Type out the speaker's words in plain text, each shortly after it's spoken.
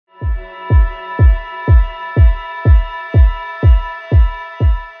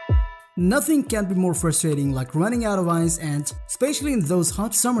Nothing can be more frustrating like running out of ice, and especially in those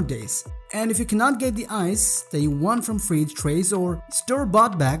hot summer days. And if you cannot get the ice that you want from fridge trays or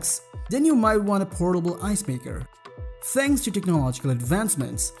store-bought bags, then you might want a portable ice maker. Thanks to technological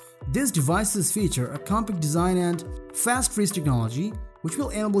advancements, these devices feature a compact design and fast freeze technology, which will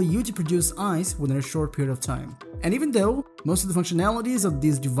enable you to produce ice within a short period of time. And even though most of the functionalities of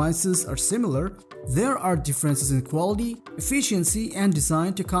these devices are similar, there are differences in quality, efficiency, and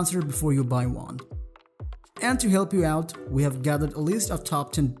design to consider before you buy one. And to help you out, we have gathered a list of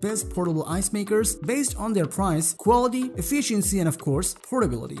top 10 best portable ice makers based on their price, quality, efficiency, and of course,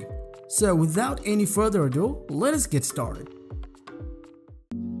 portability. So without any further ado, let us get started.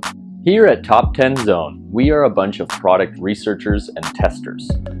 Here at Top 10 Zone, we are a bunch of product researchers and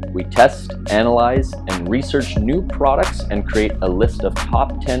testers. We test, analyze, and research new products and create a list of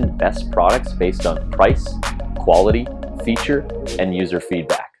top 10 best products based on price, quality, feature, and user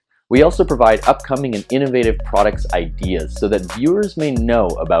feedback. We also provide upcoming and innovative products ideas so that viewers may know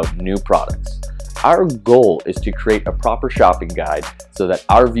about new products. Our goal is to create a proper shopping guide so that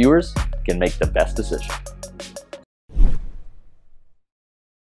our viewers can make the best decision.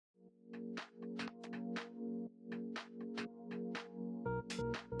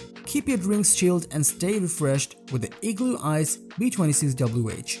 Keep your drinks chilled and stay refreshed with the Igloo ICE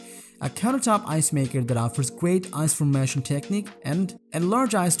B26WH, a countertop ice maker that offers great ice formation technique and a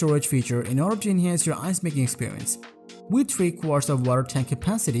large ice storage feature in order to enhance your ice making experience. With 3 quarts of water tank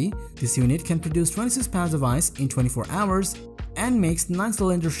capacity, this unit can produce 26 pounds of ice in 24 hours and makes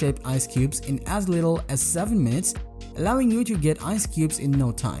 9-cylinder shaped ice cubes in as little as 7 minutes, allowing you to get ice cubes in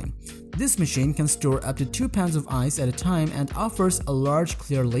no time. This machine can store up to 2 pounds of ice at a time and offers a large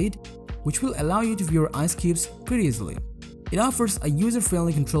clear lid, which will allow you to view your ice cubes pretty easily. It offers a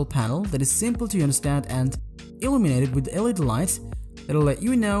user-friendly control panel that is simple to understand and illuminated with LED lights that will let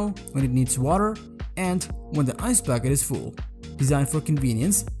you know when it needs water and when the ice bucket is full. Designed for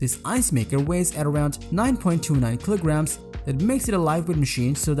convenience, this ice maker weighs at around 9.29 kilograms. That makes it a lightweight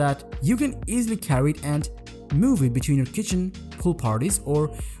machine so that you can easily carry it and move it between your kitchen, pool parties, or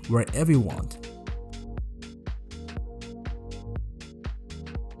wherever you want.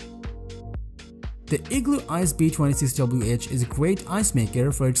 The Igloo ICE B26WH is a great ice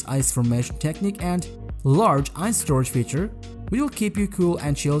maker for its ice formation technique and large ice storage feature, which will keep you cool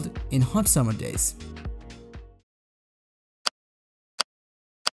and chilled in hot summer days.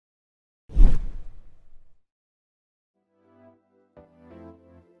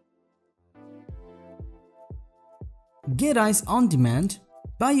 Get ice on demand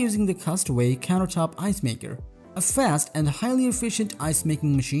by using the Costway Countertop Ice Maker, a fast and highly efficient ice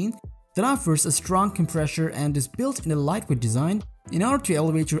making machine that offers a strong compressor and is built in a lightweight design in order to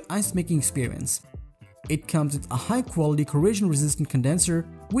elevate your ice making experience. It comes with a high quality corrosion resistant condenser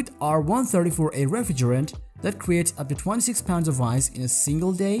with R134A refrigerant that creates up to 26 pounds of ice in a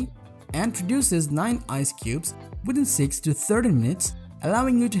single day and produces 9 ice cubes within 6 to 30 minutes,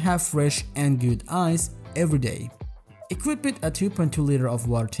 allowing you to have fresh and good ice every day. Equipped with a 2.2 liter of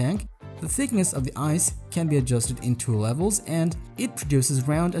water tank, the thickness of the ice can be adjusted in 2 levels and it produces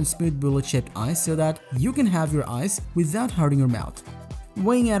round and smooth bullet-shaped ice so that you can have your ice without hurting your mouth.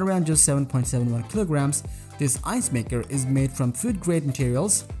 Weighing at around just 7.71 kilograms, this ice maker is made from food-grade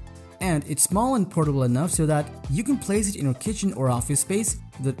materials and it's small and portable enough so that you can place it in your kitchen or office space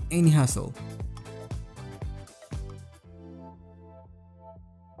without any hassle.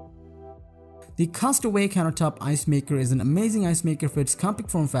 The Costway Countertop Ice Maker is an amazing ice maker for its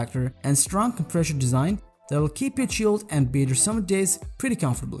compact form factor and strong compressor design that will keep you chilled and beat your summer days pretty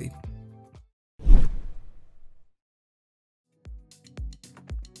comfortably.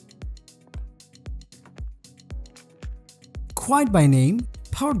 Quiet by name,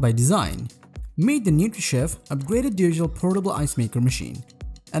 powered by design. Meet the NutriChef upgraded digital portable ice maker machine.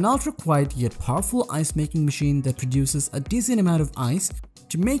 An ultra-quiet yet powerful ice making machine that produces a decent amount of ice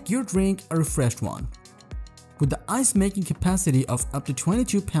to make your drink a refreshed one. With the ice making capacity of up to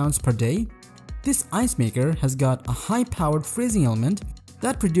 22 pounds per day, this ice maker has got a high-powered freezing element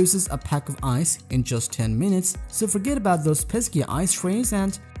that produces a pack of ice in just 10 minutes, so forget about those pesky ice trays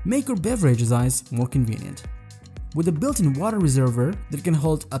and make your beverages ice more convenient. With a built-in water reservoir that can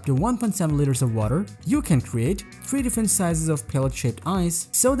hold up to 1.7 liters of water, you can create 3 different sizes of pellet-shaped ice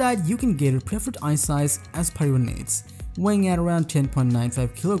so that you can get your preferred ice size as per your needs. Weighing at around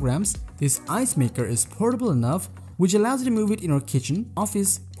 10.95 kilograms, this ice maker is portable enough, which allows you to move it in your kitchen,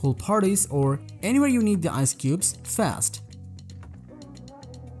 office, pool parties, or anywhere you need the ice cubes fast.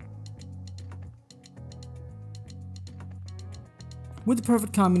 With the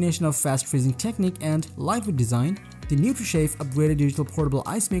perfect combination of fast freezing technique and lightweight design, the NutriChef upgraded digital portable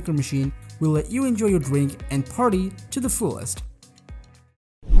ice maker machine will let you enjoy your drink and party to the fullest.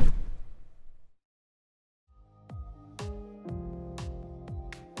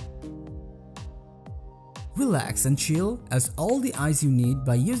 Relax and chill as all the ice you need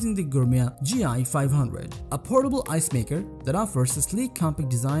by using the Gourmia GI500, a portable ice maker that offers a sleek compact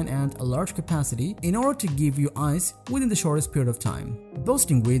design and a large capacity in order to give you ice within the shortest period of time.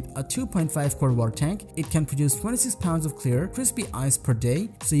 Boasting with a 2.5 quart water tank, it can produce 26 pounds of clear, crispy ice per day,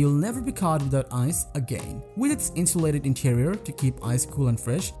 so you'll never be caught without ice again. With its insulated interior to keep ice cool and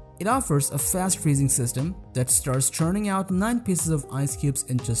fresh, it offers a fast freezing system that starts churning out 9 pieces of ice cubes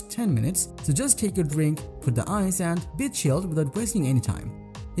in just 10 minutes, so just take your drink, put the ice and be chilled without wasting any time.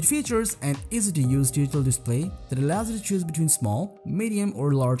 It features an easy-to-use digital display that allows you to choose between small, medium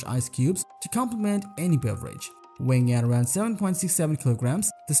or large ice cubes to complement any beverage. Weighing at around 7.67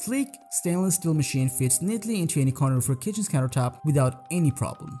 kilograms, the sleek stainless steel machine fits neatly into any corner of your kitchen's countertop without any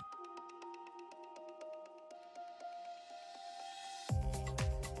problem.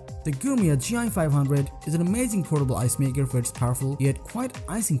 The Gourmia GI500 is an amazing portable ice maker for its powerful yet quiet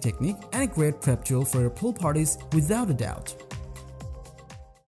icing technique and a great prep tool for your pool parties without a doubt.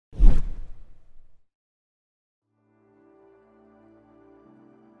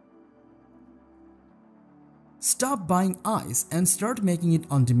 Stop buying ice and start making it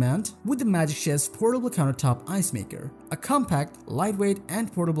on demand with the Magic Chef's portable countertop ice maker, a compact, lightweight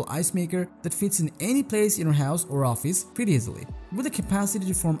and portable ice maker that fits in any place in your house or office pretty easily. With a capacity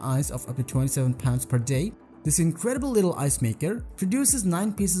to form ice of up to 27 pounds per day, this incredible little ice maker produces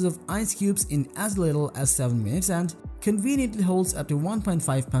 9 pieces of ice cubes in as little as 7 minutes and conveniently holds up to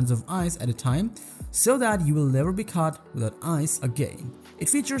 1.5 pounds of ice at a time, so that you will never be caught without ice again. It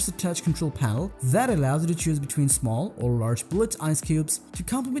features a touch control panel that allows you to choose between small or large bullet ice cubes to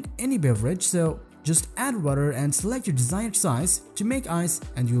complement any beverage, so just add water and select your desired size to make ice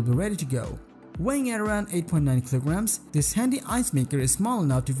and you'll be ready to go. Weighing at around 8.9 kilograms, this handy ice maker is small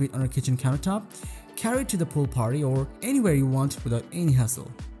enough to fit on a kitchen countertop, carry it to the pool party or anywhere you want without any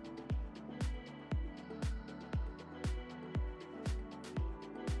hassle.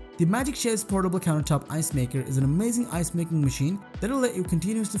 The Magic Chef's portable countertop ice maker is an amazing ice making machine that will let you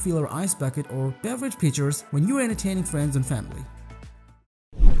continuously fill your ice bucket or beverage pitchers when you are entertaining friends and family.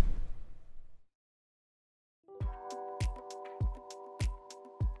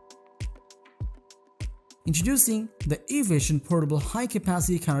 Introducing the Ivation portable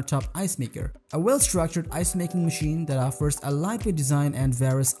high-capacity countertop ice maker, a well-structured ice-making machine that offers a lightweight design and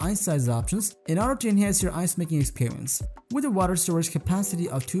various ice size options in order to enhance your ice-making experience. With a water storage capacity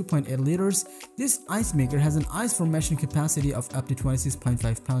of 2.8 liters, this ice maker has an ice formation capacity of up to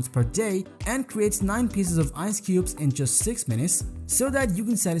 26.5 pounds per day and creates 9 pieces of ice cubes in just 6 minutes, so that you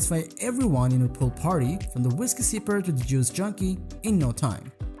can satisfy everyone in your pool party, from the whiskey sipper to the juice junkie, in no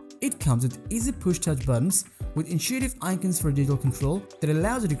time. It comes with easy push-touch buttons with intuitive icons for digital control that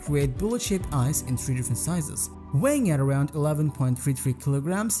allows you to create bullet-shaped ice in 3 different sizes. Weighing at around 11.33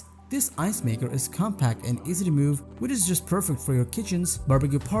 kilograms, this ice maker is compact and easy to move, which is just perfect for your kitchens,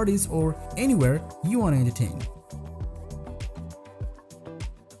 barbecue parties, or anywhere you want to entertain.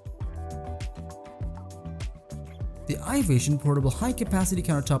 The Ivation portable high-capacity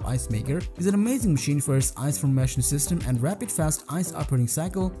countertop ice maker is an amazing machine for its ice formation system and rapid fast ice operating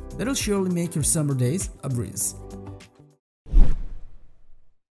cycle that will surely make your summer days a breeze.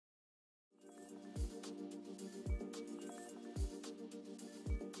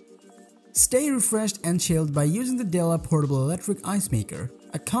 Stay refreshed and chilled by using the DELLA portable electric ice maker,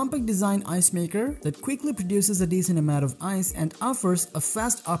 a compact design ice maker that quickly produces a decent amount of ice and offers a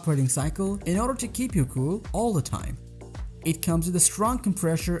fast operating cycle in order to keep you cool all the time. It comes with a strong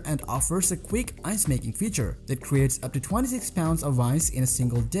compressor and offers a quick ice making feature that creates up to 26 pounds of ice in a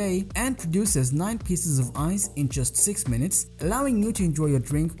single day and produces 9 pieces of ice in just 6 minutes, allowing you to enjoy your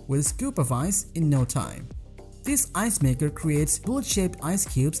drink with a scoop of ice in no time. This ice maker creates bullet-shaped ice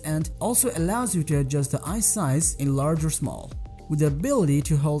cubes and also allows you to adjust the ice size in large or small. With the ability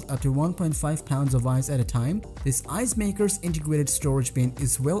to hold up to 1.5 pounds of ice at a time, this ice maker's integrated storage bin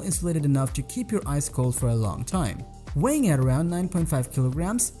is well insulated enough to keep your ice cold for a long time. Weighing at around 9.5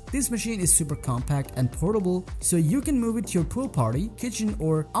 kilograms, this machine is super compact and portable, so you can move it to your pool party, kitchen,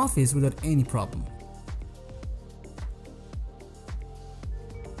 or office without any problem.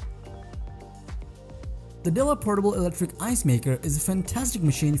 The DELLA portable electric ice maker is a fantastic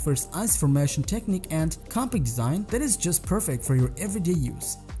machine for its ice formation technique and compact design that is just perfect for your everyday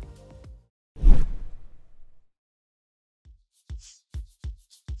use.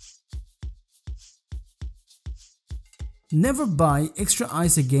 Never buy extra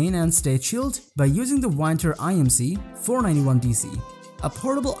ice again and stay chilled by using the Whynter IMC491DC, a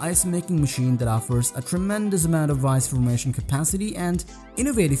portable ice making machine that offers a tremendous amount of ice formation capacity and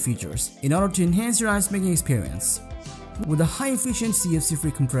innovative features in order to enhance your ice making experience. With a high efficient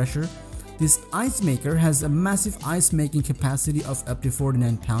CFC-free compressor, this ice maker has a massive ice making capacity of up to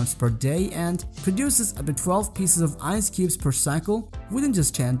 49 pounds per day and produces up to 12 pieces of ice cubes per cycle within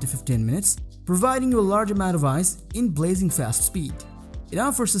just 10 to 15 minutes, providing you a large amount of ice in blazing fast speed. It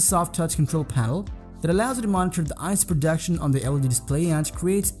offers a soft touch control panel that allows you to monitor the ice production on the LED display and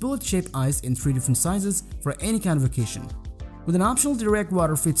creates bullet-shaped ice in 3 different sizes for any kind of occasion. With an optional direct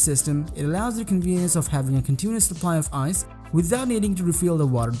water feed system, it allows the convenience of having a continuous supply of ice without needing to refill the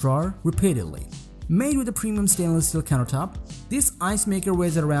water drawer repeatedly. Made with a premium stainless steel countertop, this ice maker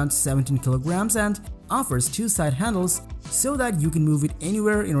weighs at around 17 kilograms and offers 2 side handles so that you can move it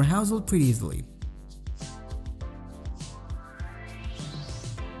anywhere in your household pretty easily.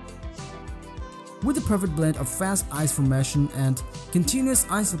 With the perfect blend of fast ice formation and continuous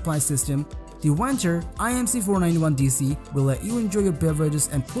ice supply system, the Whynter IMC491DC will let you enjoy your beverages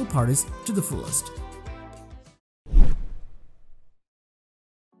and pool parties to the fullest.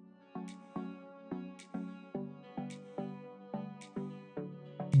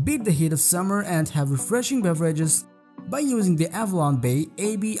 Beat the heat of summer and have refreshing beverages by using the Avalon Bay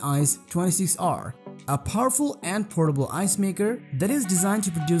AB-ICE26R, a powerful and portable ice maker that is designed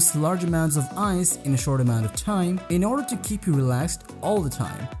to produce large amounts of ice in a short amount of time in order to keep you relaxed all the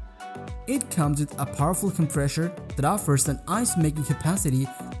time. It comes with a powerful compressor that offers an ice making capacity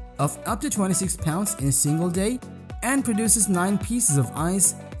of up to 26 pounds in a single day and produces 9 pieces of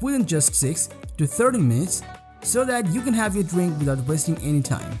ice within just 6 to 30 minutes so that you can have your drink without wasting any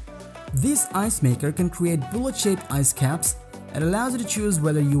time. This ice maker can create bullet-shaped ice caps and allows you to choose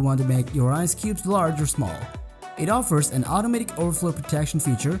whether you want to make your ice cubes large or small. It offers an automatic overflow protection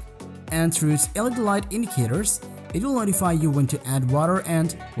feature, and through its LED light indicators, it will notify you when to add water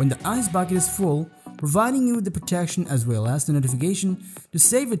and when the ice bucket is full, providing you with the protection as well as the notification to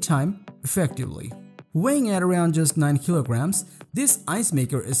save your time effectively. Weighing at around just 9 kilograms, this ice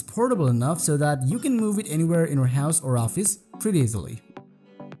maker is portable enough so that you can move it anywhere in your house or office pretty easily.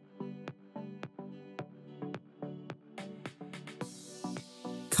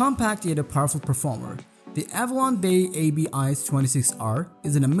 Compact yet a powerful performer, the Avalon Bay AB-ICE26R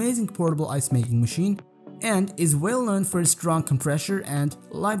is an amazing portable ice making machine and is well known for its strong compressor and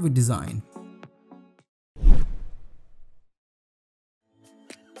lightweight design.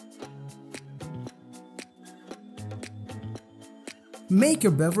 Make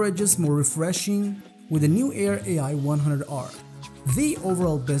your beverages more refreshing with the NewAir AI-100R, the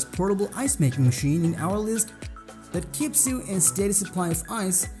overall best portable ice making machine in our list that keeps you in a steady supply of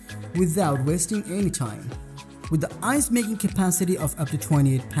ice without wasting any time. With the ice making capacity of up to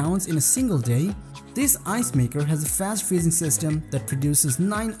 28 pounds in a single day, this ice maker has a fast freezing system that produces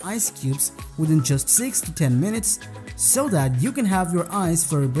 9 ice cubes within just 6 to 10 minutes so that you can have your ice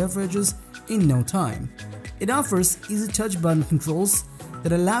for your beverages in no time. It offers easy touch button controls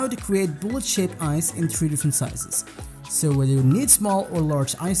that allow you to create bullet-shaped ice in 3 different sizes. So whether you need small or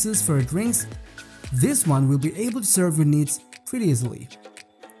large ices for your drinks, this one will be able to serve your needs pretty easily.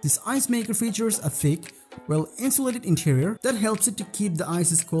 This ice maker features a thick, well-insulated interior that helps it to keep the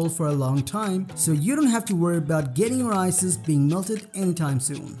ices cold for a long time, so you don't have to worry about getting your ices being melted anytime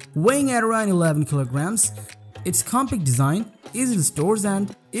soon. Weighing at around 11 kilograms, its compact design, easy to store,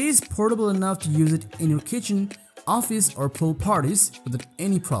 and it is portable enough to use it in your kitchen, office or pool parties without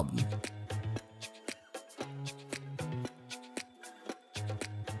any problem.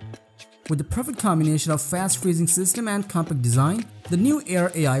 With the perfect combination of fast freezing system and compact design, the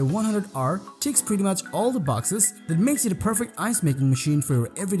NewAir AI-100R ticks pretty much all the boxes that makes it a perfect ice making machine for your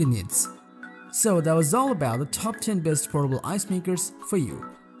everyday needs. So that was all about the top 10 best portable ice makers for you.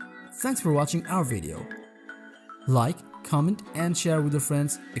 Thanks for watching our video. Like, comment and share with your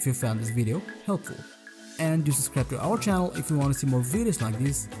friends if you found this video helpful. And do subscribe to our channel if you want to see more videos like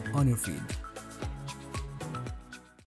this on your feed.